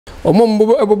omo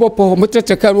mbopo mo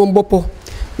tretreka no mbopo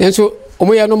nenso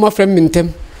omo ya no ma frem mentem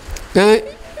na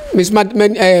Miss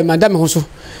Madam Hoso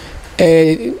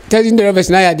telling drivers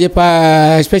na ya de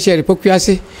pa especially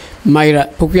pokuase Myra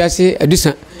pokuase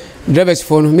adusa drivers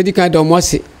for medical do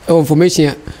ase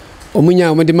information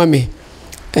omunya omde mame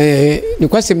ni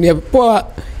kwasem ne po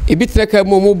ebitreka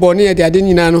mo bone ya de ade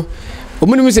nyina no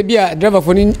omunu se bia driver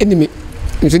for ni enemy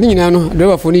nso ni nyina no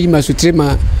driver for ni masutre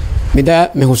ma meda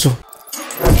me hoso.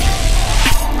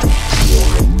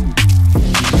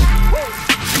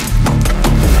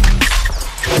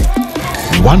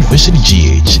 One Vision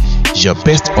GH, your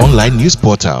best online news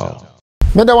portal.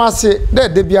 Meda wase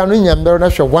de bia no nyambere na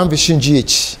hwe One Vision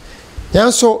GH.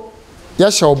 Yanso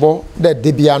ya shawbo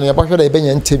de bia no ya bahwe da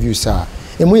ebenya interviews a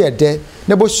emu ye de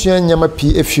na bosua nyama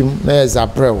pi efim na ye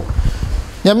zabrel.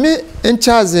 Nyame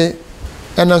enchaze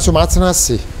enanso matena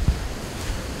se.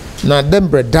 Na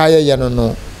dembre daye ye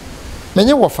no.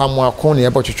 Menye Wofa Amoako na ye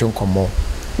botwetwe nkomo.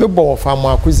 Me bo Wofa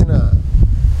Amoako zina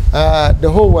the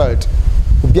whole world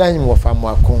Obianyim Wofa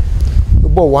Amoako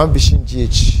bo One Vision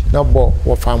GH na bo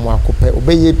Wofa Amoako pe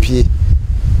obeye pie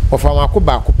Wofa Amoako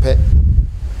ba ko pe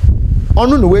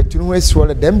onu no wetu no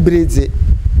asiwole dem breze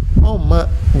ma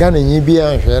Ghana nyi bi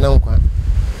anhwe na nkwa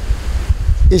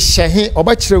ehyehe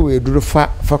obakire we duru fa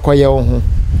koye wo ho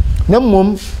na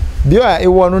mmom bio a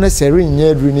ewo no na seri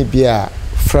nya aduru ni bia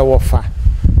fra Wofa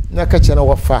na ka che na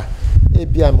Wofa e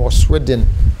bia me Sweden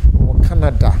wo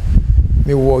Canada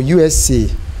me wo USA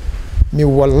me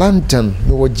wo London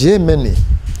me wo Germany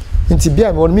nti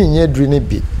bia me won me nya aduru ne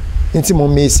bi nti mo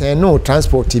me sen no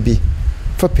transport bi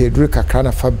fa pedru kakra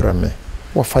na fa brame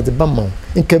wo fa de bamon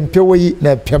nkempe woyi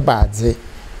na pia baadze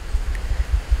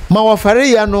ma wo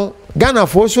fare ya no Ghana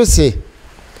fo so se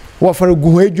wo fare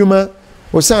gu adwuma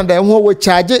wo sanda ho wo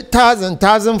charge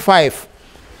 1000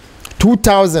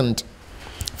 2000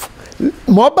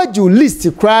 mo ba ju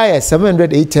list cry 700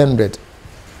 800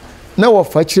 na wo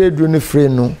fa kire dru ne free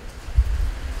no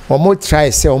mo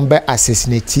try say on be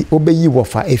assassinate obeyi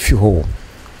Wofa efi ho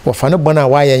Wofa ne bona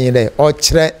wa yen le o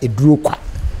kire eduro kwa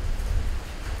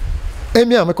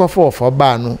emi amekofo Wofa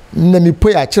ba no na mi po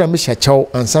ya kire me hyachew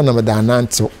ansa na me da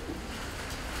nantew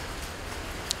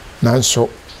nanso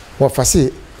Wofa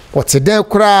se woteden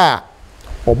kura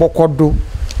obokodo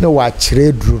na wa kire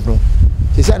eduro no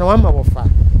se na wa ma Wofa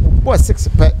bo 6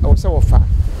 pe o se Wofa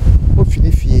o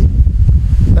finifie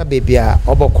na bebia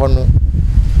obokono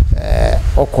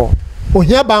oko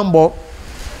ohia bambo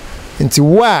nti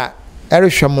wa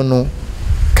erehwem no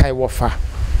kai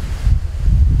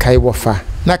Wofa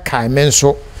na kai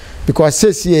menso because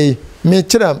sesi me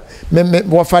kira me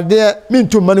Wofa de me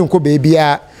ntu mane nko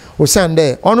bebia o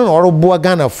sande ono no orobo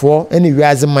Ghana fo eni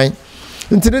wiaze man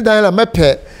nti ne dan la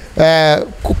mepe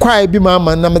kwai bi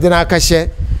ma na me de na akahye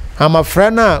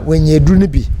amafra na wenye duru ne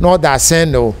bi na oda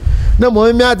asen no na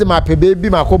mo mi ade ma pe bebi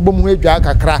makobom ho adwa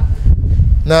kakra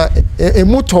na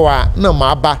emutoa na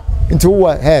maaba nti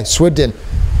wo Sweden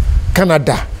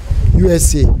Canada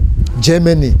USA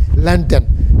Germany London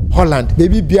Holland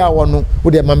baby bia wono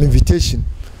wo de mam invitation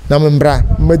na membra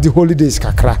medi holidays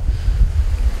kakra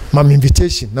mam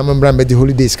invitation na membra medi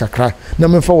holidays kakra na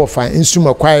memfa Wofa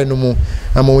nsuma kwae no mu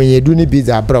ama wenye du ni bi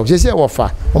za bra se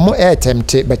Wofa omo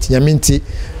tempted but nyamenti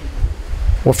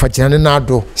Wofa jane na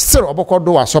do still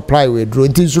obokodo wa supply we dro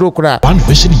nti zuro kura One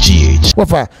Vision GH.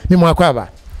 Wofa mi mo akwa ba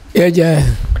Eja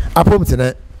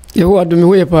apomtene ye wo adumi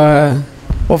wo ye pa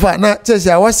Wofa na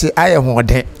chese awase aye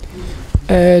hoden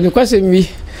ni kwase mi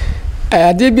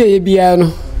ade bi ye bia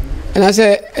no na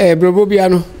se brobo bia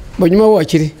no bonyuma wo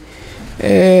akire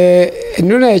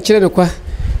no na akire no kwa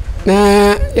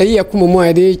na ye yakuma mu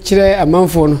ade kire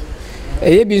amanfo no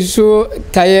ye bi so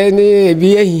taye ni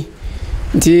bi ehi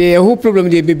nti ho problem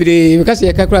de bebre because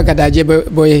ye kakura kadaje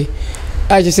boye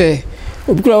a je se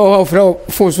obikura wo fra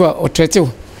phone so o tretew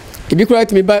ibikura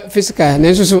timi ba physical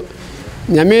na nso so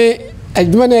nyame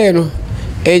adwuma na ye no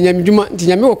nyame dwuma nti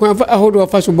nyame wo kwan ahodo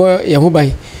fa so boy ye ho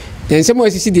ban nsemo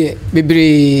asisi de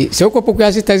bebre se okopoku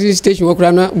Assasination wo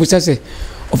kura na busase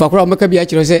ofakura omaka bia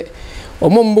kiro se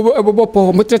omo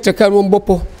ebobo mo tretreka no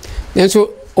mbopo nso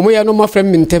omo ya no ma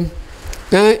frem mentem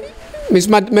na Miss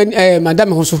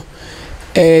Madam Hoso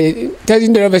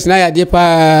telling drivers na ya de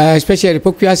pa especially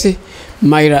pokuase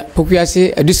Myra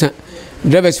pokuase adusa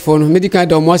drivers for medical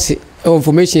do ase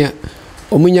information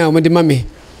omunya omde mame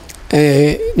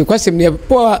ni kwasem ne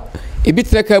po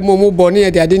ebitreka mo bone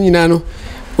ya de ade nyina no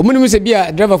omunu se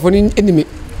bia driver for ni enemy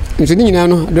nso ni nyina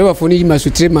no driver for ni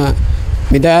masutre ma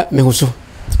meda me hoso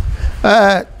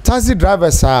taxi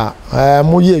drivers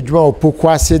mo ye adwuma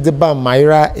opokuase de ba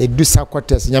Myra edusa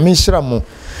quarters nyame nhira mo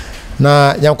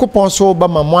na yankopon so ba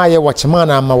ma mo aye wochema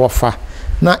na ama Wofa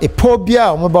na epo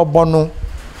bia o mebabo no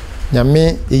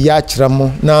nyame eya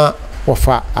kyeramo na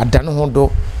wofa adane ho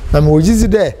do na me ogizi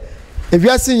de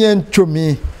ewiase yen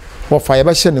twomi wofa ye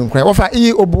ba hye ne nkran wofa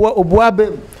yi obua be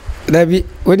dabi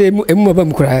wode emu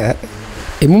mabam kura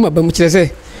emu mabam kire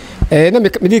se na me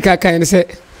di ka kan ne se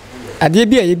ade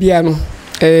bia ye bia no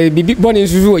bibi bone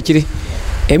nsusu wakire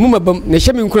emu mabam ne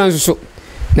hye me nkran nsusu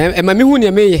na ema me hu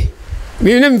ne meye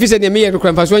me na mfise ne meye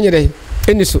nkran fa so nyere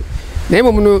eni so na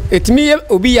emom no etimi ye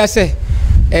obi ya se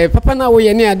papa na wo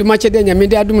ye ne aduma chede nyame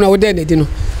de adum na wo de ne di no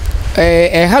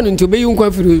ha no nti obeyi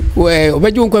nkwa firu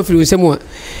obeju nkwa firu nsemu a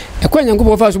ekwa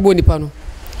nyanko fa so bo nipa no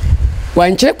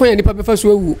wan kire kwa nipa be fa so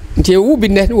awu nti ewu bi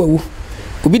ne wawu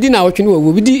obi di na wotwe ne wawu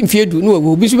obi di mfiedu ne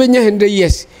wawu obi so benya 100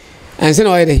 years anse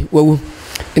na oyede wawu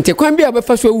nti kwan bi a be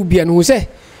fa so awu bia no hu se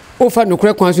o fa no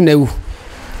kure kwan so na awu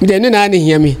de ne na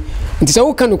hiame nti se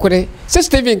wo ka no kure se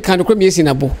Steven ka no kure miesi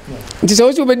na bo nti se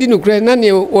wo so obedi no kure na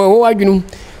ne wo wadwunum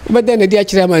obeda na di a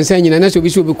kire amansa nyina na so obi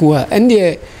so obeku a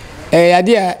ende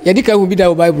ade a yadi ka hu bi da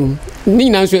wo Bible ni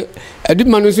nyina so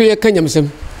aduma no so ye ka nyamsem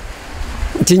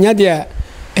nti nya de a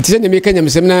etise ne me ka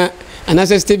nyamsem na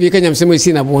anase Steve ka nyamsem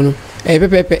esi na bo no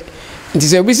pepepe nti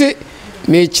se obi se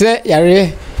me kire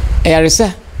yare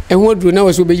yaresa ehu oduro na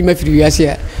wo so obeji mafiri wiase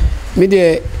a me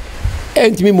de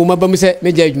entimi mo mabam se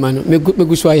meja adwuma no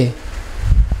megu so aye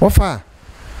wofa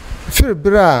fir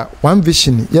bra one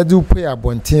vision yadu pay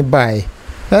abonten bai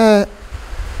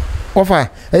wofa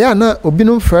eya na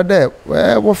obinum frede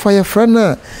wofa ye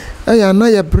frana eya na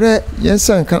ye bre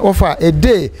yensan kan wofa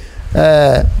ede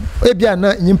ebia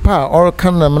na nyimpa or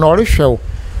kan na na orhwew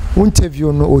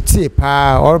interview no otie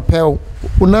pa or pel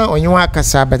una onyewa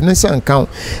akasa bet ne san kan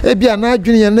ebia na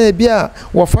adwene ye na ebia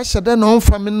wofa hyede na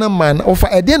onfa me na man wofa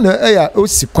ede na eya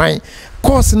osikwan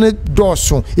course ne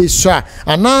doso esua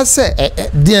anase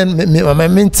den me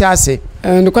mentiase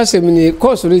no kwasem ni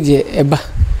course ro je eba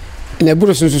na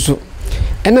buru sususu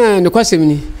ena no kwasem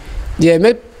ni je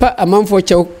me pa amanfo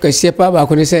chew kasie pa ba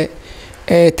ko ne se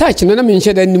touch no na me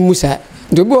nhye da ni musa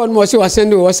do bi won mo se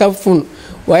wasend WhatsApp phone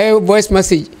why voice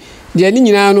message je ni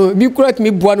nyina no bi kurat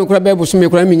mi bua no kura be bo so me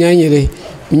kura mi nyanyere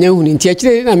nya hu ni nti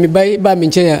akire na me ba me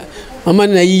nche ya mama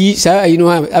na yi sa ayi no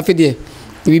afede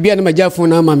bibia na maja phone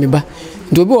na ma me ba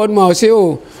do bi won mo se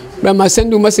o bra ma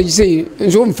send message say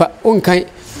nzo mfa onkan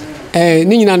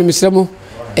ni nyina no misremo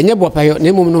enye bopayo na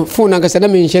emom no phone na kasa na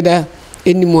me nhye da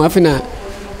enimu afina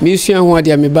mi sua ho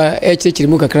ade me ba ekirikiri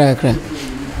mu kakra kakra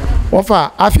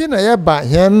wofa afi na ye ba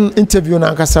hen interview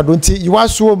na kasa do nti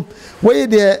yiwaso we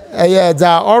de ye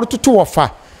da ortoto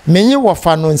wofa menyi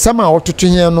wofa no nsama ortoto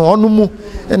hen no onumu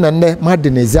na ne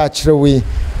madenize akire we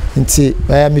nti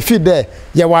me fi de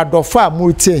ye wadofa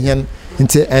mu tie hen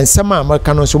nti ensama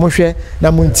amaka no so mo hwe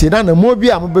na mu nti na mo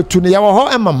bi a mo betu ne ye wo ho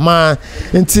emama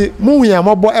nti mu hu ya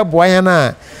mobo eboa hen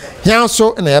na hen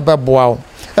so na ye beboa o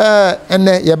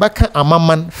ene ye baka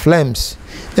amaman flames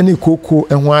eni koko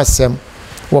eho asem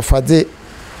wofade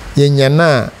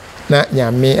yenyana na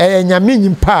nyame nyame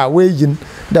nyimpa we yin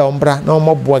da ombra na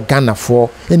omoboa ganafo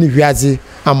eni hwiaze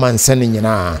amansa ne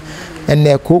nyina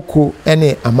ene koko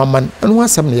ene amaman eno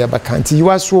asem ne yabaka nti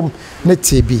yiwasom na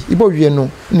tebi ibo wie no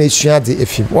na esuade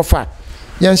efim wofa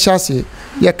yen hyase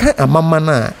ye kan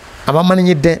amaman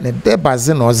nyi de ne de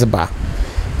baze na ozeba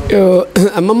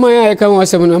amaman ya kan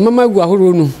wasem no amaman gu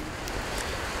ahoro nu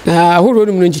na ahoro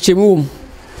nu nchichemu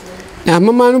na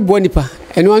amaman no bo nipa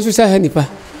eno anso sa ha nipa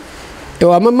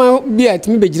wa mama bia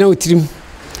timi begina otirim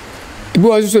ibi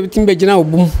wo so timi begina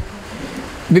obum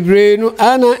bibre no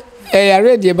ana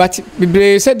yare de bat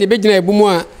bibre se de begina ebum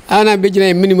a ana begina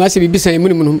eminim ase bibisan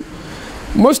eminim no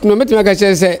most no metima ka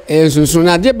se ensunsun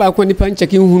na de ba ko nipa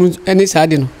ncheki hunu ene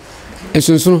saade no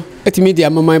ensunsun etimi de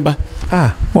amama ba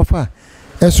wofa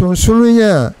ensunsun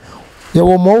ya ye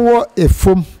wo mowo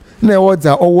efom na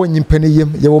woza owo nyimpane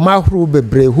yem ye wo mahuru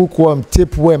bebre hukwam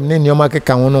tapeworm ne nyoma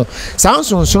keka ho no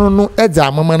sansonson no edza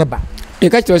amama na ba e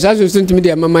ka kiro sansonson timi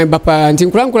de amama ba pa nti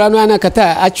nkura no ana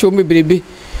kata acho me berebe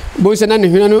bo se na ne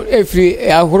hwena no efri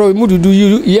ahoro mududu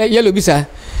yellow bisa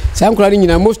sa nkura ni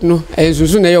nyina most no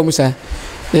ensunsun na ye omusa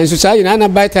na ensusa yina na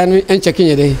baita no encheke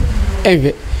nyede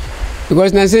enhwe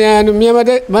because na se no miama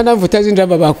de madam for 1000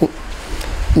 driver ba ko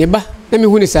ne ba na mi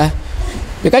hu ni sa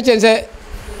e ka chense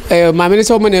mamene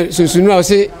so mane sunsunu o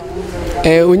se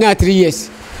onya 3 years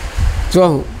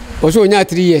so o so onya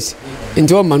 3 years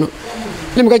nti o ma no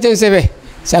le mka chen sebe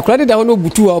sakura de da wono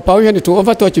butu o pa hwe ne to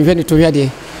over touch hwe ne to hwe de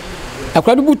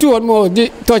akura de butu o mo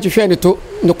de touch hwe ne to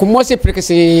no ko mo se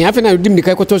prekese afi na dim ni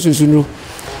kai ko to sunsunu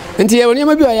nti ye woni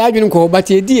ma bi o ya adwene ko ba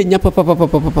te edi enya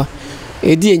papa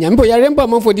edi enya mpo ya remba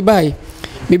manfo di bai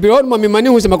bibiro o mo me mane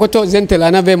hu se makoto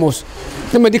zentela na vemos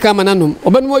na medika mananum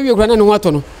obanu mo wi kura na no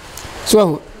wato no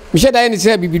so me share da ni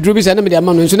say bibiduro bi sa na me de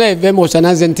ama no nso na vemos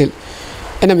na zentel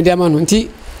ena me de ama no nti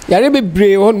yare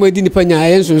bebre won mo di nipa nya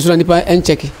ayen nso na nipa en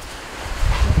check.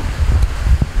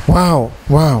 Wow.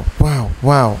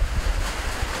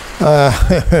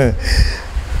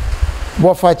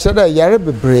 Wofa chada yare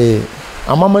bebre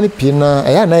amama ni pina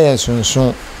eya na yen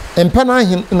sonson empa na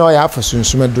hin na o ya afa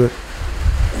sonson aduro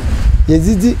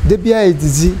yezidi de bia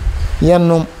yezidi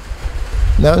yanom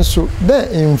nanso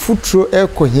de mfutro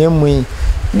ekohiamu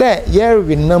de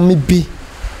yare nam bi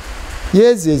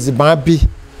yezezi ba bi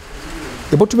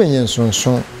ebotu yen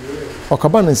sonson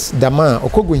okaba na dama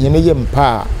okogo hin ye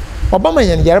mpa obama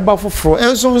yen yare ba foforo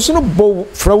ensonson no bo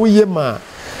frawo ye ma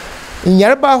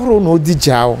yare ba horo no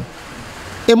odijawo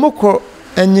emoko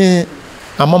enye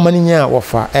amama nya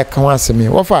wofa eka wasemi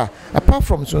wofa apart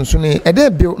from sunsuni ede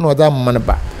bi no oda amama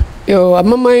ba yo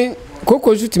amama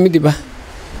koko su timi diba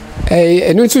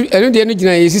enu de enu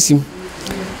gina yesisim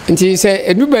nti se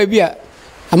edu ba bi a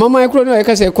amama kro no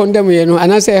eka se condemn ye no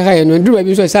anase ha ye no edu ba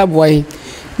bi so sa boy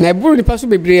na eburu ni paso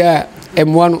bebre a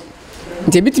emwa no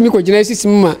nti bitimi ko gina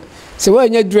yesisim ma se wa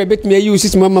nya dura betimi ayi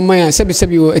yesisim amama ya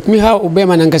sebi wo etimi ha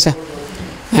obema na nkasa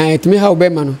etimi ha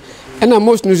obema no ena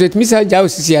most no etimi sa jawo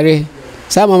sisiare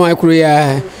sa mama kuro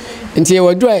ya nti e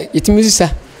wadua etimi sisa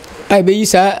ai be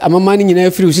yisa amama ni nyina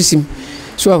afiri usisim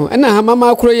so ena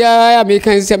mama kuro ya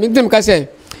American sisi me dem ka se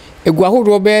egu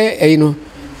ahoro be no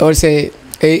or se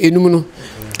enum no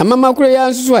amama kuro ya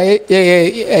nsusu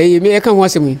me ka ho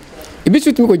asem ebi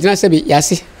tutumi ko gina sebi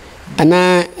yase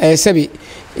ana sebi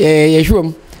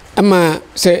yehwom ama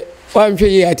se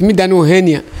wanhwe ye atimi da no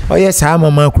hania oye sa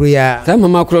mama kuro ya sa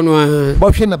mama kuro no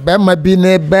bo hwe na bema bi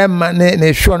ne bema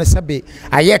ne hwo no sabe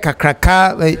aye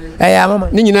kakraka mama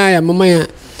ni nyina ya mama ya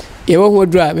ye wo ho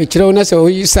dura be kire na se o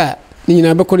yisa ni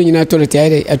nyina be ko ni nyina toilet ya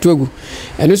atogu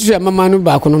eno so mama no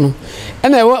ba ko no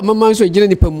ena ye wo mama so gina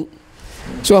ni pamu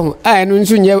so eno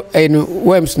nso nye eno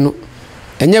worms no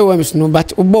enye worms no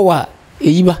but ubo wa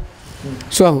eyiba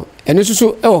so eno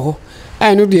so ho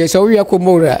no de so wi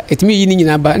akomora etimi yi ni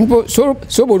nyina ba npo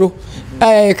so boro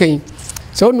kan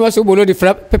so no so boro de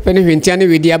fra pepe ne hwentia ne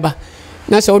wedi aba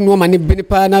na so no ma ne bene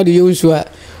pa na de yonsu a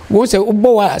wo se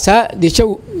ubo wa sa de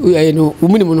chew no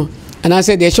umunim no ana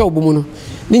se de chew obumu no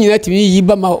ni nyina timi yi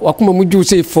ba ma wakoma mu ju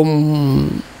se fom.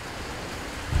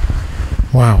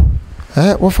 Wow.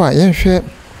 Wofa yenhwe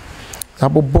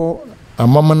abobo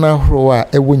amama na horo a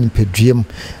ewo nyipaduam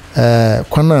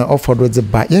kwana ofodo de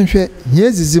ba yenhwe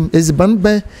nyezizim eziban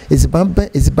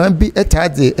bi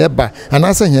etade eba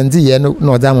anasa hyendi ye no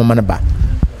oda amama na ba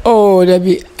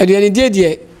dabi aduane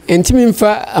die entimi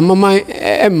mfa amama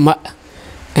emma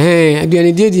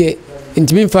aduane die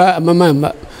entimi mfa amama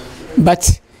emma but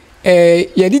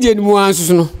ye die no mu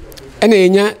ansusu no ena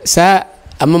yenya saa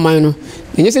amama no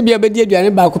enye se bia bedi aduane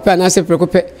ba ko pe anasa pre ko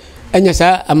pe enya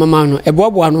saa amama no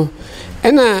eboaboa no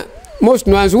ena most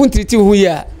no ansu untriti hu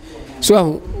ya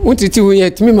so untriti hu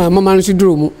ya timi mama no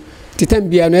suduro mu titam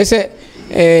bia no ese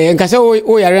nkasa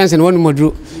o yare anse no wonu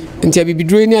moduro nti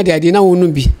abibiduro ni ade na wonu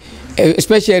bi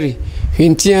especially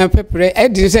hwentia pepre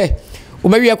edi se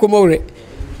obawi akomore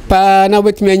pa na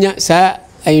obetimi anya saa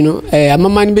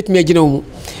amama no betimi agina mu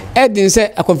edi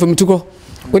se akonfamtuko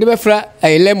wode befra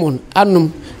lemon anum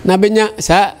na benya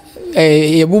saa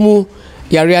yebumu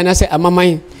yare anase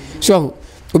amamai so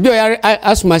obi o yare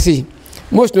asma si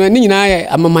most no ni nyina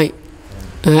ya amamai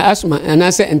asma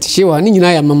anase antishewa ni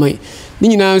nyina ya amamai ni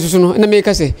nyina nso no na me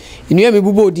ka se inu ya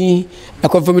mebubo odin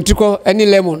akonfamtiko ani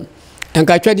lemon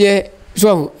anka twade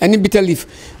so ani bitter leaf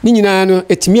ni nyina no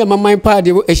etimi amamai pa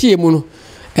de ehie mu no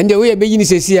ende we be yini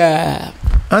sesi a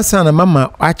ansa na mama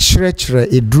akyerɛkyerɛ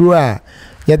eduru a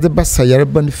yɛde basa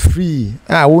yɛreban free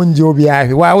wonje obi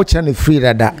ahwe wa wo kyerɛ ne free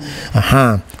dada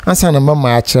ansa na mama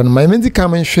akyerɛ no ma mendi ka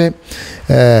menhwɛ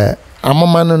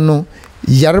amama no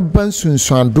yɛreban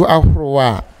sunsuando ahoro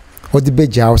a odi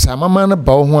begyawo sa amama no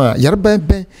ba ho a yɛreban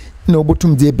ben na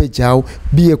obotum de begyawo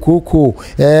bi ekoko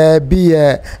bi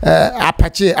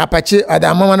apache ada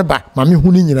amama no ba ma me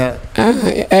hu ni nyina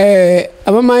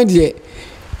amama de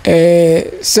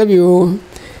sabio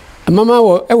amama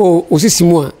wo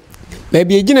osisimu a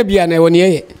baby ejina bia na woni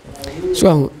ye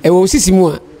so ewo sisimu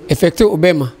a effect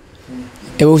obema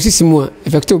ewo sisimu a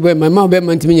effect obema ma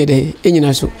obema ntimi nye de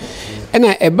enyina so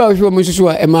ena eba ohwo mu susu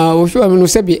a ema ohwo mu no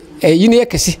sebi yini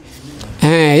yekese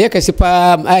yekese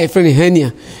pa ai friend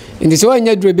hania ndi so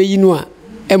anya dure be yinu a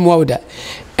emwa oda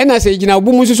ena se ejina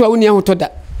obu mu susu a woni ahotoda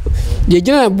de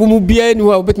ejina obu mu bia ni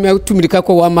ho obetimi atumrika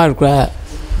kwa wa markra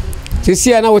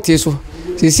sisia na wote so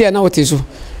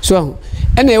so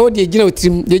ena ewo de gina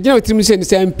otrim se ni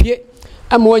se ampie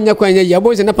ama wonya kwanya ya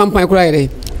bo se na pampan kura yere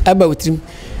aba otrim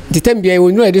ditambia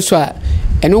wonu ede so a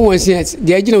ɛno wɔn si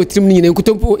de agina otrim ni nyina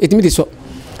nkutompo etimi de so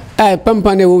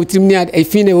pampa na wo otrim ni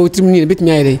afin na wo otrim ni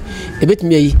betimi ayere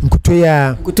betimi ayi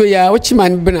nkutoya wo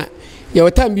chiman bena ya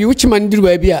wotam bi wo chiman diru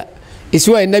ba bi a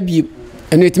esiwa na bi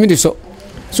ɛno etimi de so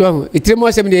etremo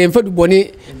asem de emfa du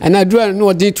bone ana dura no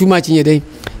odi too much nyede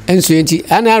enso enti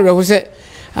ana areho se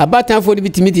abatan fo de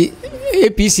bitimi di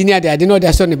APC ni ade no de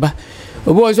aso ne ba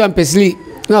obo so ampesli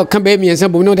na kan ba miensa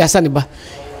bom no de asa ne ba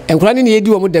enkura ni edi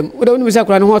wo mo dem wo de wonu misa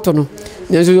kura no hoto no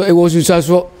nso e wo susu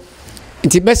so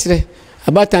enti besre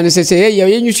abatan se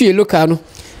ye nyusu ye local no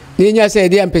ni nya se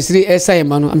de ampesli esa ye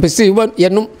ma no ampesli wo ye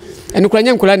nom enkura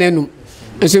nya nkura na enum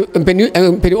nso empeni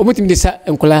omutimi de sa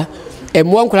enkura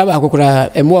emwa nkura ba akokura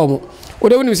emwa mo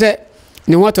wode wonu se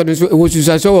ne hoto no so e wo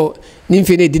susu so ni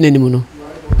mfe na edi nanim no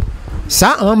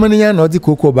sa amamani ya na odi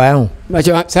koko ba ho ba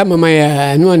cha sa mama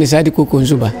ya no ani sa di koko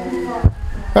nso ba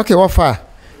okay Wofa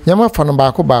nyama fa no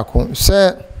baako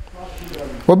se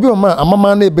obi o ma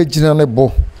amama na ebegina ne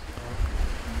bo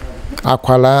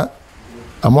akwala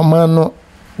amama no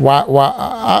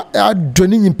wa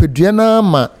adoni nyimpedua na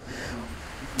ma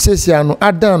sesia no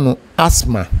adano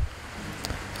asthma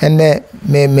ene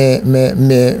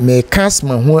me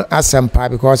asthma ho asampa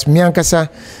because me ankasa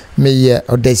me ye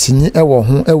odasini ewo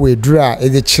ho ewo edura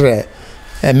ede kire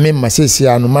me ma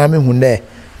sesia no ma me hu ne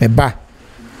me ba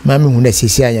ma me hu ne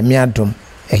sesia ya me adom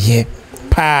eye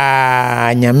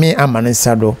pa nyame amane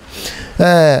sado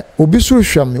obi so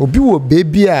hwam obi wo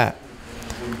bebi a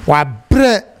wa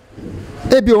bre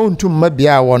ebi ontum ma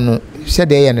bia wo no se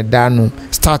de ye ne da no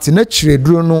start na kire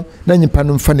duro no na nyipa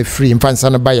no mfa ne free mfa nsa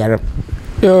no ba yare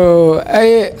yo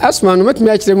asma no metumi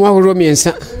akire mu ahoro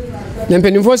miensa na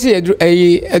mpanimfo se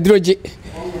edroje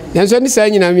nanso ni sa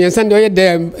nyina miensa de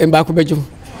oyɛ mba ko bejo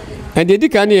and de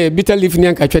dika na bitter leaf ni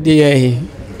anka twede ye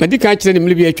na dika akire ne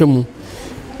mlibi atwam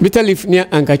bitter leaf ni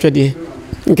anka twede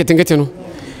nketengete no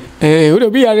wo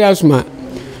bi yare asma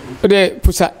wo de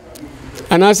pusa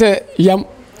anase yam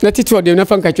na titi de na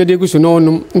fanka twede guso no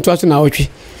onum nto aso na awotwe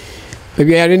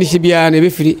bi yare ni hibia na be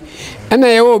firi ana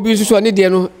ye wo bi susu ne de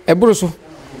no eboro so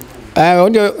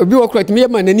onde obi wo kura timi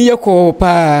ma nani yako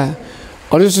pa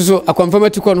ono susu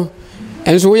akonfamati no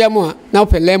enso wo yamo na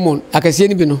pe lemon akasie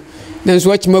ni bi no na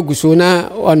enso achima guso na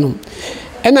ono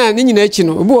ena ni nyina achi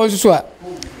no obi wo susu a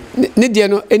ne de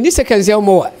no eni seconds ya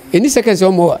mo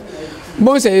wa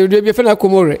bon se yodo bi fe na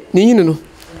komore ni nyina no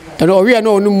eno owia na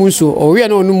onu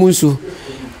munso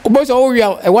obo so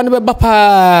owia e wan be ba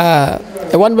pa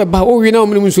e wan be ba owi na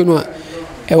onu munso no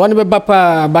e wan be ba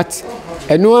pa but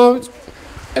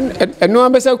eno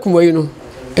abesa kumoyi no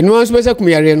eno anso besa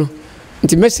kumyare no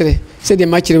nti mesere se de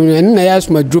machire no eno na ya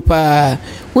asuma dropa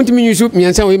wonti mi yusu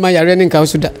miansa we ma yare ne nka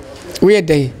so da we ye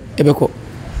den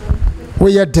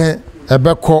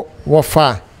ebeko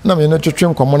Wofa na me no twetwe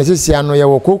nkomo ne sesia no ye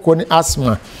wo koko ni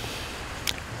asthma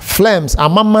flames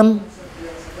amaman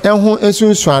enho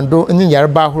ensunsuando nyi yare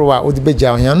ba horo a odi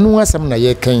beja ho no asem na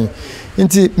ye kan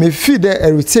nti me fi de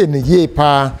erite ne ye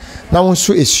pa na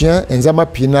wonso esua enzama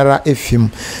pinara efim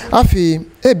afi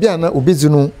ebia na obizu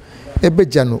no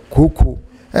ebeja no koko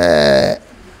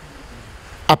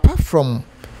apart from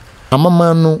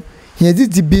amama no ye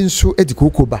didi bi nso edi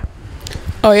koko ba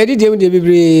ye didi em de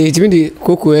bebre timi de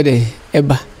koko ye de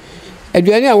eba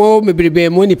aduane a wo mebrebe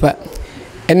mo nipa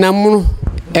enam no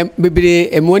bebre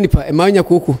emo nipa e ma nya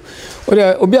koko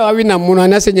obi a wawe nam no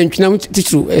na se nyantwinam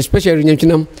titru especially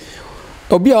nyantwinam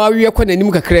obi a wawe yakɔ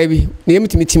nanim kakra bi na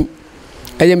yemtimitim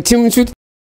ayemtim nso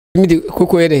mi de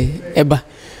koko ye de eba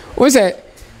wo se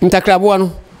ntakrabo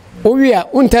no owi a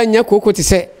untanya koko te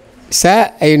se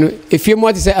sa ayino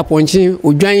efiemu te se aponchi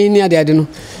odwan ni ade no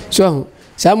so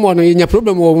sa mo no nya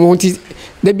problem wo mo nti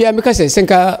da bia me ka se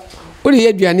senka ori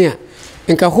aduane a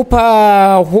nka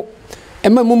hopa ho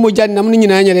ema moja nam ni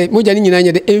nyina nyere moja ni nyina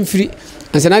nyere emfiri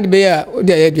ansana de be ya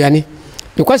odi aduane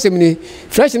no kwasem ni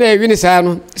fresh na ewi ni saa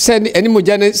no se eni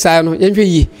moja ne saa no yenhwe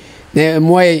yi na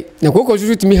moye na koko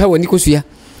susu timi ha wani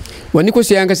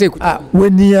kosua nka se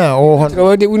wani a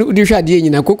ho de hwa ade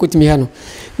nyina koko timi ha no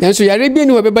nanso yare bi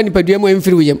ni wobeba nipadua mo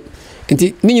emfiri woyam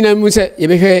nti ni nyina mu se ye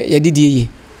behwe ye didi yi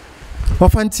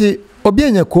wafanti obi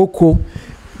anya koko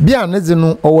bia ne ze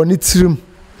no owoni tirim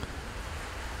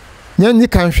nyanyi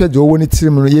kan hwe de owoni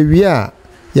tirim no ye wi a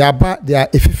ya ba de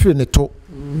efifiri ne to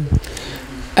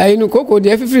ai no koko de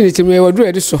efifiri ne tirim e waduru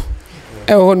e de so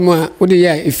e ho no a wo de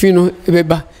ya efi no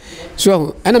ebeba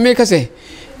so ana me ka se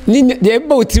ni de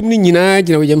eba o tirim ni nyina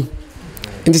gina woyam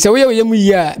nti se woyam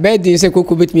yi a be de se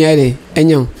koko betimi ade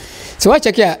enyo se wa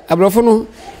check ya abrofo no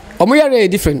omo yare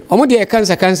different omo de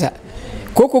cancer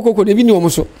koko de bi ni omo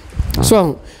so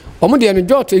omo de no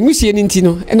jot engusie ni nti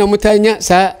no ena omo tanya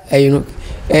sa ayi no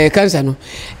cancer no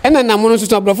ena na mono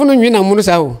so abrofo no nwi na mono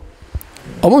sa ho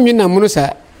omo nwi na mono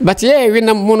sa but ye wi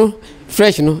na mono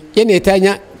fresh no ye na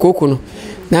etanya koko no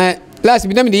na last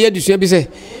bi na me de ye dusua bi se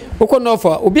wokọ no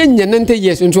fa obi anya 90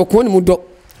 years nso ko ne mu do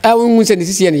a won se ne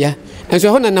sisi ne ya enso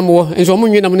ho na nam wo enso omo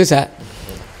nwi na mono sa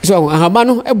so ahaba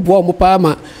no ebo mo pa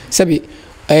ma sabi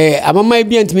amama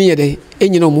bi antimi ye de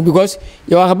enyina mu because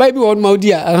ye ahaba bi won ma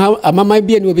odi amama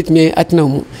bi ne obetimi atena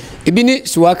mu ebi ni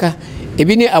suwaka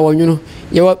ebi ni awonwono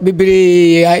ye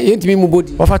bibiri yentimi mu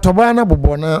bodi Wofa toba na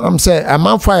bobo na am say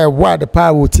amanfa ye word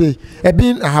pa wotie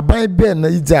ebi ahaba bi na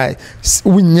ija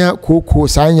wunya koko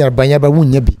sanya banya ba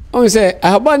wunya bi on say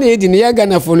ahaba na edi ne ya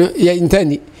gana fo no ye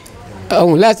intani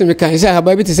on last me kan say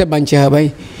ahaba bi te se banche ahaba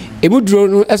ebu duro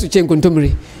no aso chen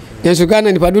kontomre yenso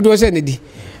gana ni padodo se ne di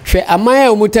hwe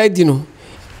amaya omuta di no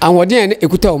anwode ne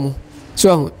ekuta omo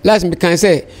so last me kan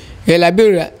say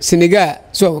Liberia, Senegal,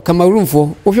 so Cameroon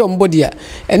for of your body,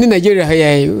 and in Nigeria,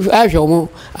 I show more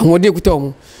and what they could tell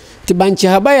me. The banch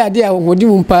habaya dear, what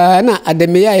do pana at the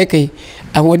Mayake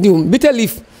and what do bitter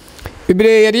leaf. We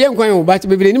be the young coin, but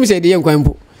we didn't say the young coin.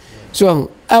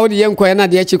 So, how the young coin at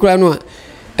the Chicrano,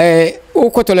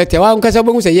 Cotolette, one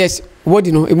Casabon say yes, what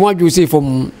you know, and what you say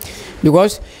from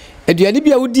because at the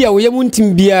Alibia would dear, we won't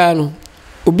timbiano.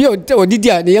 Ubi or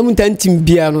Didia, the young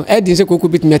timbiano, adding a cocoa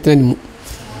bit metal.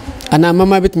 Ana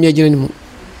mama bit me agire nimu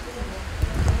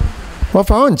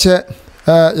Wofa onche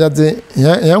ya de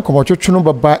yan komo twetwe no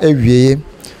baba awieye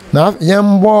na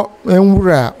yembo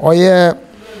enwura oye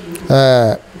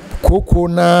koko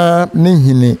na ne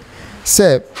hini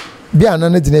se bia na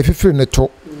ne de na fifiri ne to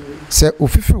se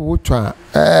ofifiri wo to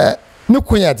a ne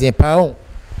konya de pa on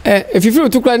fifiri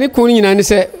to kra ne kon nyina ne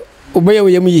se obaye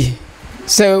woyam yi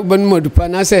se obanu madupa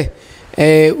na se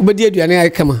obedi aduane ay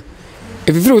kama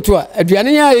efifiri to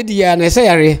aduane ya edi ya na ese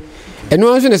yare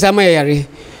eno anso ne sama yare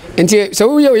enti so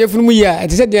wo ye funu ya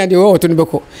eti se de wo to ne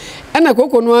beko ana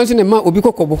koko no anso ne ma obi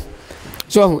kokobo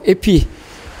so epi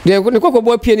de ne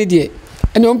kokobo apie ne de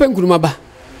ene on pe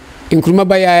nkuruma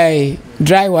ba ya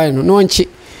dry wine no nchi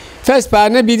first pa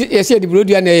na bi yesi de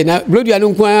blodua na blodua no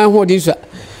nko ho de nso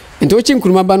enti wo chi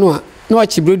nkuruma ba no a na wa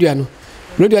chi blodua no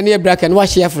ye bracket no wa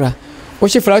chi afra wo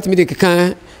chi fra otimi de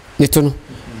keka ne to no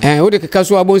wo de keka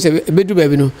so abon se bedu ba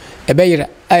bi no e be yira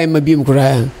ai ma bi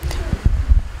mkura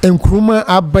nkuruma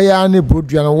abaya ne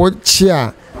blodua no wo chi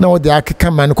a na wo de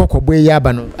akeka ma ne kokobo ya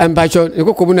ba no ampacho ne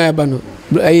kokobo na ya ba no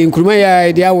nkuruma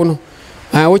ya de awo no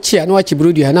wo chi a na wa chi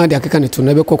blodua na de akeka ne to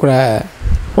no be kokora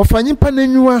wo fanyi pa na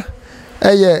nwua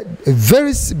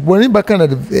very when back on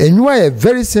a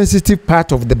very sensitive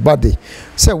part of the body.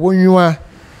 So when you are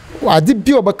I did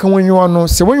be about when you are no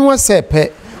so when you are say pe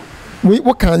we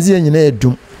can see any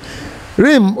doom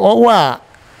rim or wa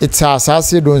it's a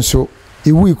sassy don't so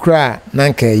if we cry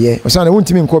nanke ye or son I want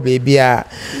to mean ko baby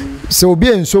so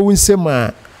be and so win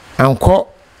sema and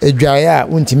call a dryer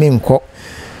won't to mean ko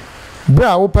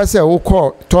bra wo pass a wo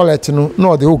call toilet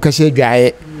no the whole cashe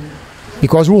dry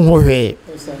because we won't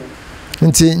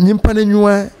nti nyimpa na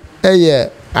nwua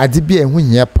ade bia ehu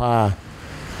hia pa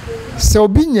se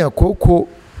obi nya koko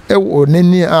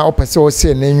onani a opese o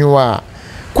se na nwua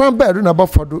kwan ba do na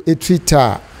bafado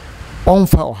etwita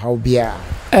onfa ohaw bia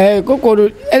koko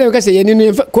do ele ka se yeni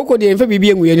no koko de enfa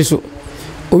bibia enwu yeni so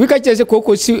obi ka che se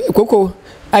koko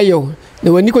ayo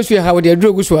na wani ko su hawo de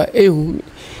drogu so ehu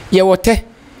ye wote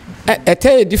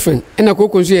ete different na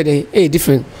koko so ye de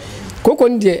different koko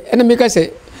ndie na me ka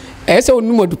se ese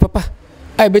onu modu papa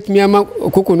I bet me ama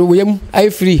koko no yam I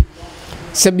free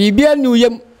se bibia ni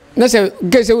yam na se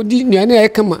gese odi nuane ay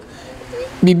kama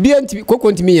bibia nti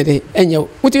koko ntimi yede enyew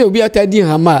wote obi atadi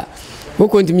ha ma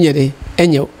koko ntimi yede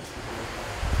enyew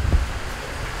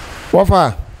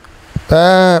Wofa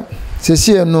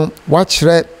sesi no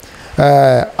wachre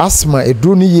asthma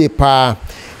edru ni ye pa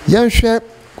yanhwe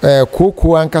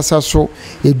koko ankasa so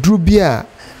edru bia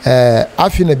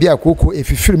afi na bia koko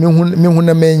efifiri me hu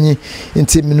na manyi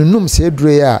nti menunum se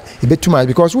edure ya ebetuma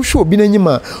because wo hwe obi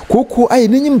nanyima koko aye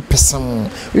nanyim pesam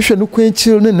wo hwe no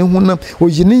kwanchil ne hu na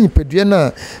oyini nyipadua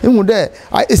na ehu de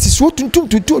esisi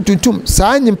tuntum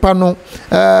saa nyimpa no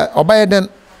obaye den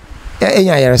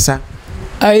enya yeresa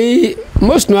ai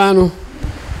most no ano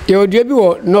ye odua bi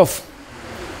wo north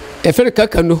efere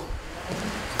kakano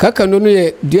no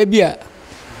ye dua bi a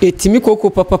etimi koko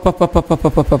papa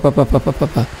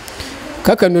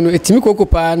kaka no etimi koko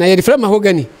pa na ye refra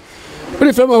mahogany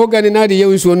na de ye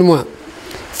nso no mu a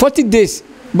 40 days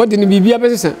body ni bibia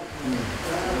besesa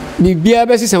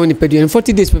woni peduan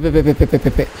 40 days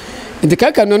pepe de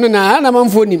kaka no na ana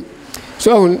manfo nim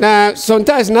so na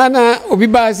sometimes na obi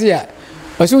basia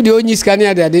oso de onyi scan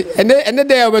ya de ende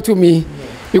de obeto mi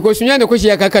because nya ne ko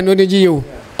hia kaka no de giyo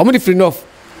omo de free enough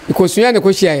because we are the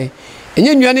question and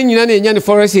you are in the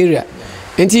forest area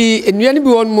and you are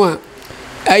one more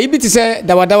I be to say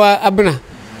Dawadawa Abna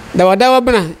Dawadawa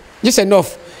Abna just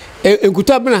enough a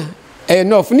Gutabna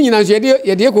enough Nina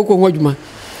Yadia Coco Wajuma.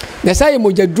 The Saya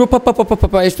Moja drew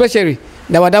papa, especially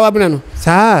Dawadawa Abnano.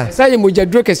 Saya Moja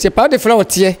drew a step out the flower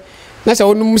tear. That's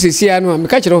all Mrs. Siano, and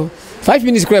catch 5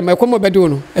 minutes crime, my commo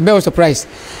bedono, a bell surprise.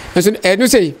 And so, I do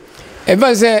say,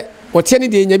 ever say, what any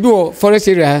day in your forest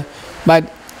area,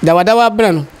 but Dawadawa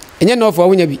Brano, and you know for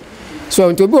Winyabi.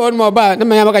 So, to be on more bar, no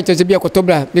matter what to be a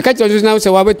cotobra, the catchers now say,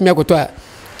 I wait me a cotoa,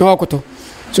 no coto.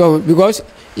 So, because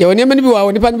your name and you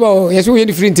are dependable, yes, we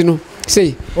different to know.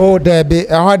 Say, oh, there be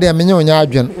a hard million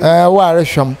yardian,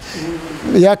 warisham.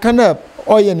 Ya can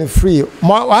oil free,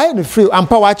 more iron free, and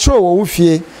power show with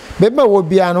ye. Beba will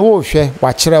be an old share,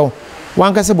 watch row.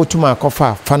 One casable to my coffee,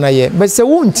 fanaye, but se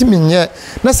won't timing yet.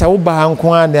 Nasa Uba and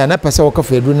Kwan and Apasa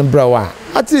coffee, running brower.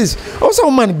 At least, also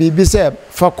man be said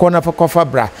for corner for coffee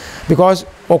bra, because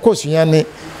of course, Yanni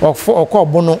or call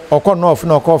Bono or call North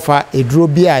no coffee, a drew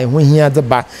beer when he had the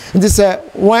bar. And this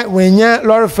when ya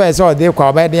Laura Fairs or they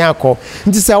call by the uncle.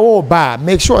 This a old bar,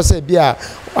 make sure say beer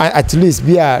at least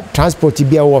beer transport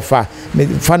beer offer,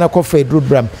 fana coffee, drew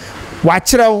bram.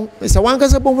 Watch out, it's a one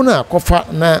casabona,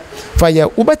 coffee na fire,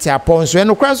 Ubati upon so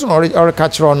no cross or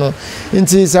catch on.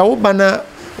 It is a Ubana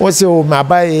also my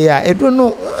buy. I don't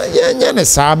know, Yana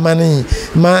Samani,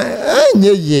 my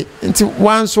ye, into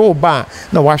one so bar,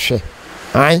 no wash.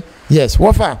 Aye, yes,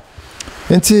 Wofa.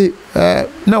 Into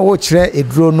now watch a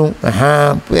drone,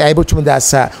 able to that,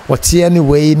 sir, what's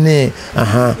anyway, ne,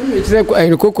 It's like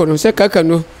a cocoa,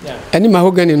 Sakano, any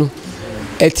mahogany.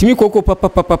 Timi koko papa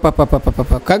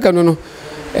kaka no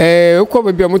ukọ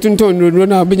bebia motunton no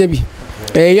na benyabi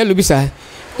yellow bisa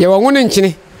ye wo won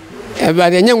nchine ba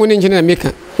de nya won nchine na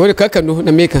meka wo kaka no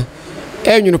na meka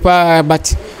enwunu pa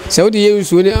but se wo de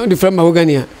yesu ne de from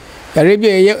mahogania yare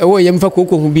bia ye wo ye mfa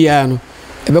koko hu bia no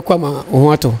ebekwa ma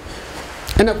ho ato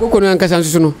na koko no ankasa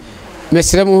nsusu no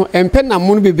mesrem empe na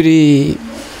mu no bebre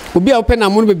obi a ope na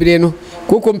mu no bebre no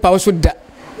koko mpa wo so da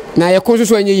na ye ko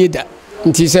so anye yeda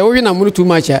nti se wo na mu too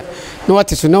much na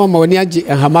wate so na ma woni age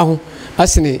hama ho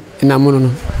asene na mu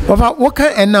no what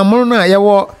kind na mu na ye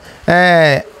wo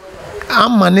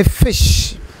amane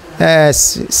fish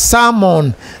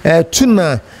salmon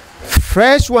tuna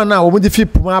fresh one a wo di fi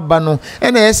puma aba no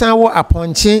na yesan wo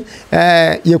aponche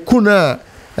yakuna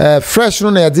fresh no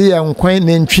na yede ya nkwan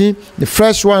nantwi the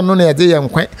fresh one no na yede ya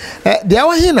nkwan de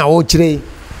awo hin na wo kire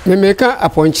me meka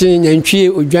aponche nantwi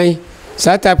odwan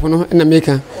sa type no na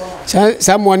meka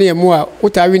someone ye mo a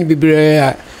utawin bibre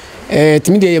a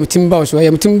timi de ye timba so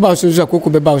ye timba so so akoko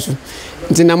beba so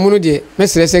nti na mono de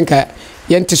mesere senka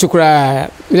ye nti so kura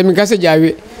me me kase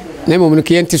jawe na mo no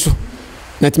ke ye nti so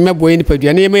na timi boye ni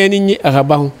padua na ye ma ni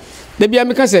ahaba ho da bia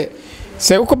me kase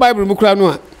se uko bible mu kura no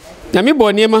a na me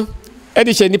bo niema e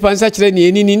de che nipa nsa kire ni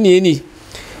eni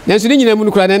na so ni nyina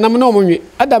mu kura na nam na mo nwe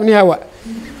adam ni hawa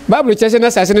bible che se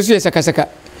na sase no so ye sakasaka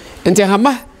nti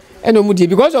hama eno mu die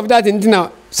because of that nti na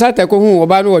sata ko hu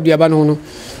oba no waduaba no no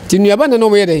ti nuaba na no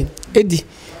mo yede edi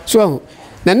so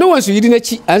na no one so yidi na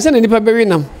chi ansa na nipa bewe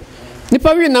nam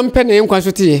pe na yenkwa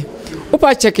so tie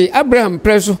opa cheke Abraham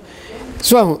preso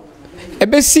so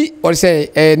ebesi or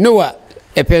say Noah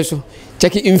epeso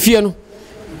cheke imfie no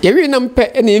ye wi nam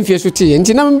pe na imfie so tie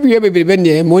nti nam biwe bebrebe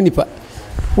ne mo nipa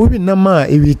wo bi nam a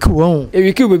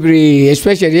ewiki wo bebre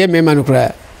especially ye mema no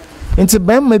kra nti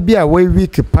bema bia we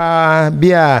week pa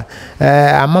bia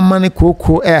amama ne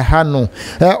koko ha no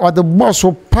o de boss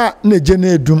pa na je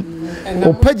na edum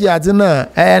o pagi ade na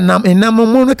enam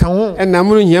mu no ka ho enam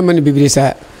no hiama ne bibire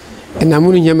sa enam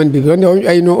no hiama ne bibire no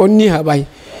I know onni habai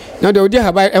na de odi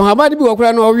habai habai bi wo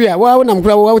kura no wi a wa nam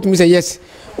kura wo tumi say yes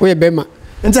wo ye bema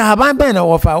nti haban ben na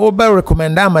Wofa wo be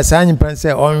recommend amasanyi pense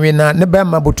onwe na ne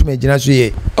bema botum agina so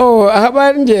ye oh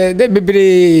haban je de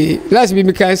bibire last bi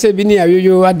mi kan say bi ni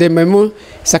ayoyo ademamu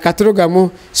sakatoroga mu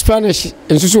Spanish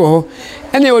ensusu ho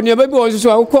ene oni oba bi wo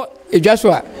ensusu akọ edwa so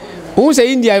a wo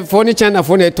say India for ni China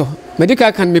for neto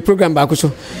medical can me program ba ko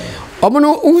so omo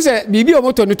no wo say bibi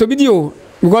omo to no to bidio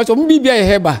because omo bibi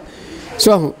aye heba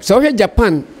so we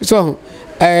Japan so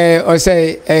or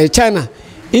say China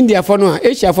India for no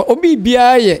Asia for obi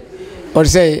bia ye or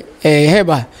say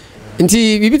heba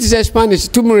nti bibi ti say Spanish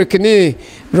turmeric ne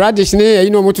radish ne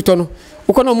mototo no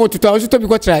ukono mototo so to bi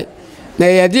ko try na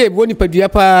ya de ebo ni padua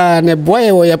pa na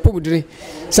boye wo ya pomudire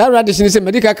sa radish ne say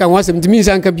medical kan wasem ntimi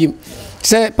nsanka biem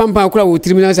say pampa kura wo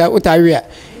triminal sa utawe a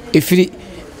efiri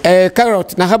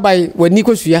carrot na habai wani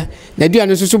kosua na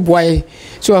aduane nso so boae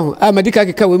so amadika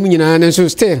keka we mu nyina na nso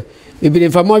still bibire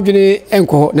mfama adwene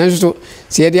enko na nso so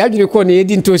se yede adwene ko na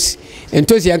yedi ntosi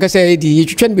anka se yedi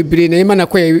yitwetwa no bibire na yema na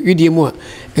kwa widie mu a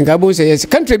enka bo se yes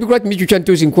country bi kwat mi twetwa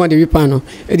ntosi nko de wi pa no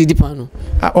edidi pa no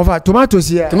over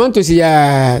tomatoes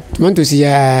ya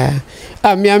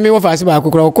mi Wofa ase ba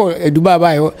akokora ko Dubai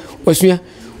ba osua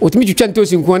otumi twetwa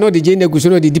ntosi nko na de je na guso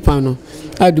na de di pa no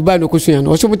Dubai no kosua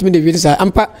no so mutumi de wi sa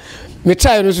ampa me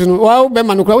try no so no wa be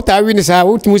ma no kora uta wi ni sa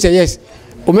utumi se yes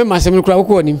o me ma se no kora wo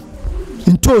ko ni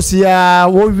ntosi ya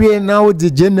wo wie na wo de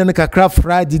jenne na kakra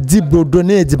fra de di brodo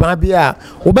na edi ba bia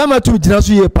wo be ma tu gina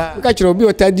so ye pa ka kire obi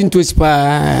o ta di ntosi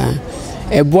pa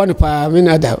ebo no pa me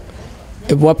na da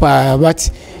ebo pa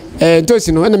but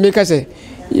ntosi no na me ka se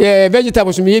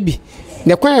vegetables me ye bi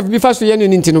na kwan bi fa so ye no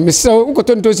ntino me se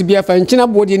nkoto ntosi bia fa nchina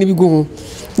boode ni bi go ho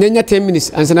na nya 10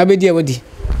 minutes ansa na be dia wadi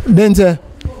denze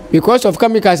because of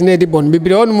chemicals na dey born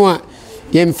bibire on mo a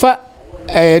ye mfa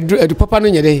edu papa no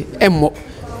nyere emmo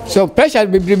so pressure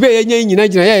bibire ye nya nyina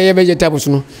gina ye vegetables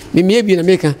no me me bi na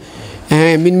meka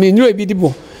me nuro bi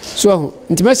dibo so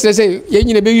ntima se ye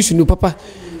nyina be yusu no papa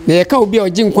na ye ka obi a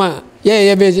ogi nkwa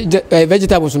ye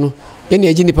vegetables no ye na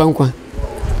agi nipa nkwa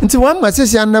nti wan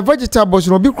masesi an vegetables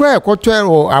no bi kra ekotwe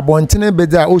abontene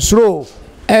beda osuro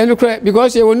no kra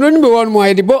because ye wonu be won mo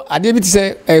ye dibo ade bi ti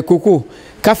se cocoa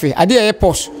cafe ade ye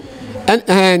pos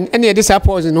and ye dis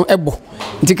apples no ebo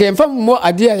nti ke mfa mo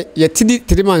ade ye tidi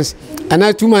 3 months and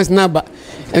 2 months na ba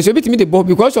and so bit me the bo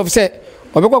because of say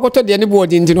obekwa koto de ne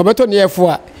board nti no beto ne ye fo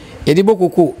a ye dibo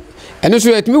cocoa and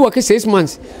so it me work 6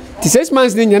 months the 6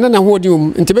 months ni nyana na ho odi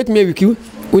nti bet me wiki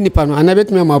unipa no and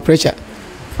bet me my pressure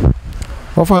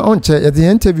Wofa onche ya the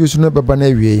interviews no baba na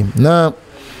wie na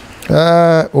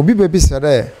obi bebi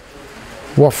sere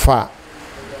Wofa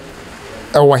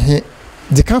ewahe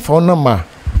di kan fa ona ma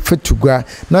fetugua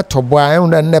na toboa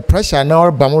ehunda na pressure na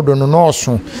orba modo no no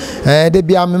so de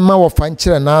bia mema Wofa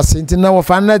nkire na ase nti na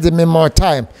Wofa na de me more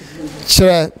time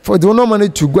kire for the no man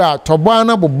tugua toboa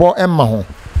na bobo emma ho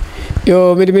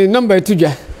yo me number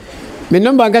tugua me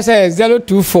number ngasa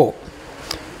 024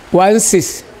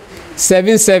 16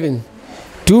 77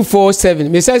 247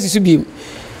 message should be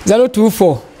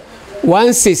 024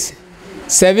 16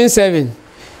 77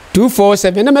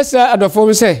 247 na message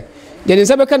adofo say de ne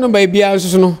sabeka number bia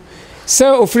so no say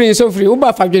ofri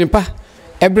uba fa dwene pa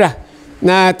ebra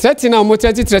na 30 na mo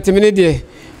 30 minute de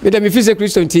me da me fise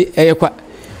Kristo nti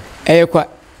eyekwa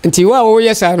nti wa wo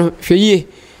yesa no hweyie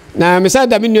na message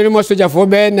da me nuri mo soja fo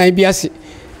be na biase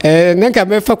nanka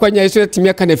me fa kwanya so timi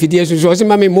aka na fidie so so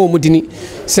ma me mo mudini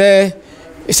say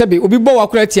sabi obi bo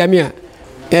wakura tiami a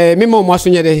me mo aso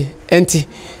nyede enti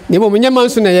ne mo nyama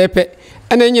nso na yepe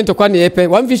ana nyi ntokwa na yepe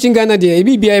one fishing Ghana de e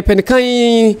bibia yepe ne kan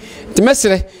ti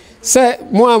mesre se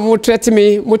mo a mo trete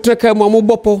me mo treka mo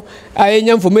bopo a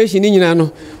enya information ni nyina no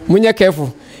mo nya careful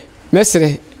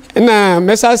mesre na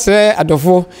mesasre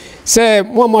adofo se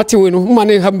mo ate we no mo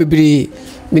na ha bibiri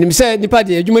minim se nipa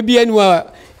de adwuma bia ni wa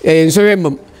nso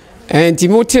hwemam enti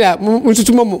mo tira mo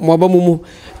ntutu mo ba mo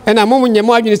and mo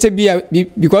nyemo adwene se bia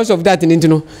because of that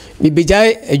nintino mi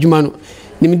bejai adwuma no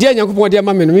nim dia nyankopon de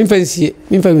ama me no mimfa nsie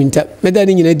mimfa winta meda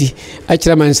ni nyina di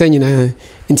akira mansa nyina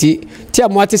nti ti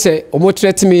amo ate se omo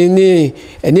threat me ni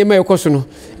enema yekoso no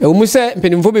omu se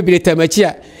mpenimfo bebire tamachi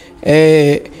a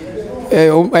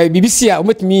BBC a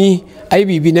omotimi ayi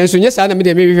bibi nanso nyesa na me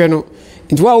de mehwe no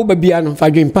nti wa wo ba bia no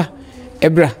fa dwempa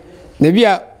ebra na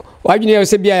bia wadwene ye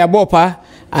se bia ya bopa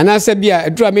ana se bia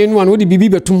adura me no an wo de bibi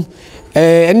betum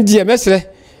ndie mesre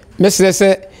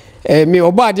se me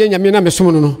obaade nyame na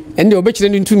mesom no ende obekire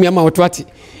ni ntumi ama wotoate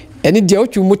ene dia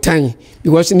otwu mutan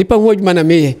because nipa ho adwuma na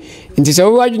meye nti se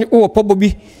wo adwene wo pobo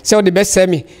bi se wo de bese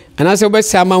me ana se wo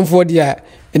bese amanfo dia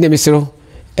ene mesro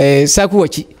saku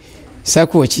wachi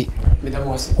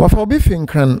Wofa obi fi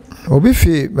nkran obi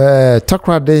fi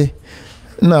takrade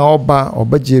na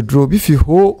obaje dro obi fi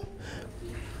ho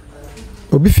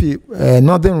obi fi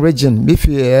northern region bi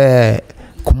fi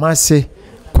Kumase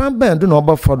kwan band no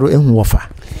oba fodo ehu Wofa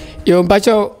yo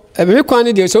mpacho be kwan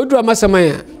ni de so dura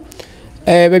masaman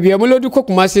a be amulodu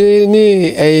Kumase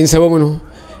ni nsawom no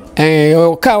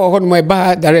ka wo hono mo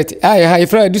ba direct ha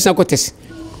ifra adusa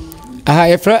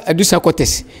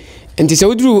kotes enti se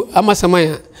woduru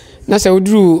amasaman na se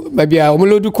woduru babia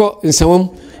amulodu ko nsawom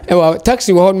wa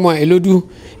taxi wo hono mo elodu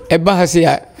eba ha se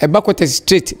eba kotes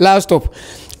straight last stop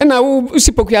na wo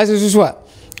sipoku ya so a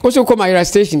wo so ko my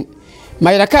station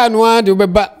my car no de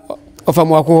beba of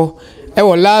Amoako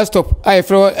wo last stop I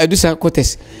fro adusa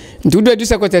kotes ntudu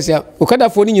adusa kotes ya okada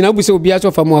fo ni nyina bu se obi aso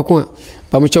of Amoako a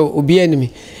ba mo che obi enemy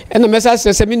na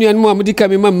message se me nuan mo amudi ka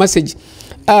me ma message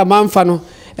manfa no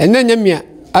ena nyamia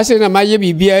I say na my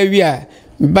bibia we are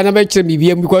banabɛkyerɛ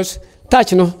bibia because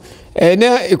touch no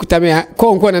na ekutame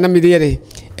konko na me de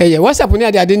WhatsApp ni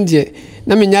ade ndie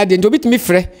na me nya ade nto bitimi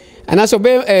frɛ ana so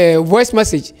be voice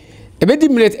message ebe di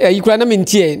minute yikura na me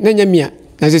ntie na nya mia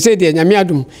na se say de nya mia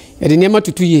dum e de nema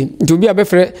tutu ye nto bi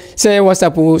abɛfrɛ say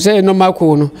WhatsApp say normal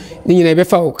call no ni nyina ebe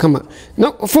fa o kama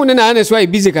no phone na ana so ai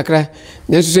busy kakra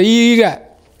na so say yira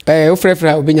o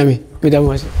frɛfrɛ obenyame medam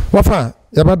wase Wofa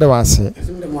yabada wase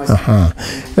aha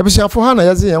ebisiafo ha na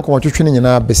yaze yen ko twetwe ne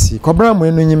nyina besi kobra mo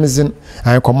enu nyimzin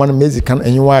an komo no mezi kan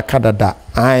enyiwa kadada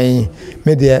ai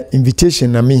media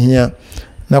invitation na mehia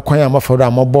na kwan amaforo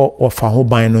amobɔ Wofa ho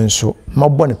ban no nso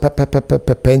mabɔ ne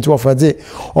pepepepepe nti Wofa de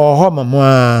oho mamo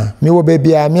a me wo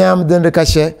bebia me am den de ka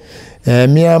hye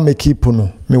me am keep no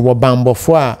me wo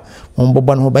bambɔfo a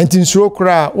ombɔbɔ no ho ban nti nso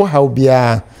kura wo ha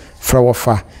obia fra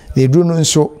Wofa de duru no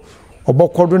nso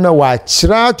obokodo na wa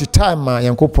kyira to time a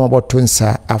yankopon boto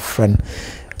nsa afran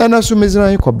ana so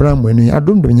mezina kobra mo anu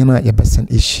adom dom nyana yebesan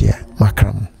ehia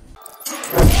makram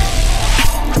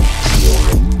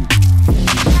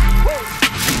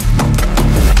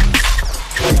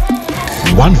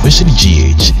One Vision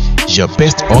GH, your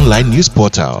best online news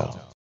portal.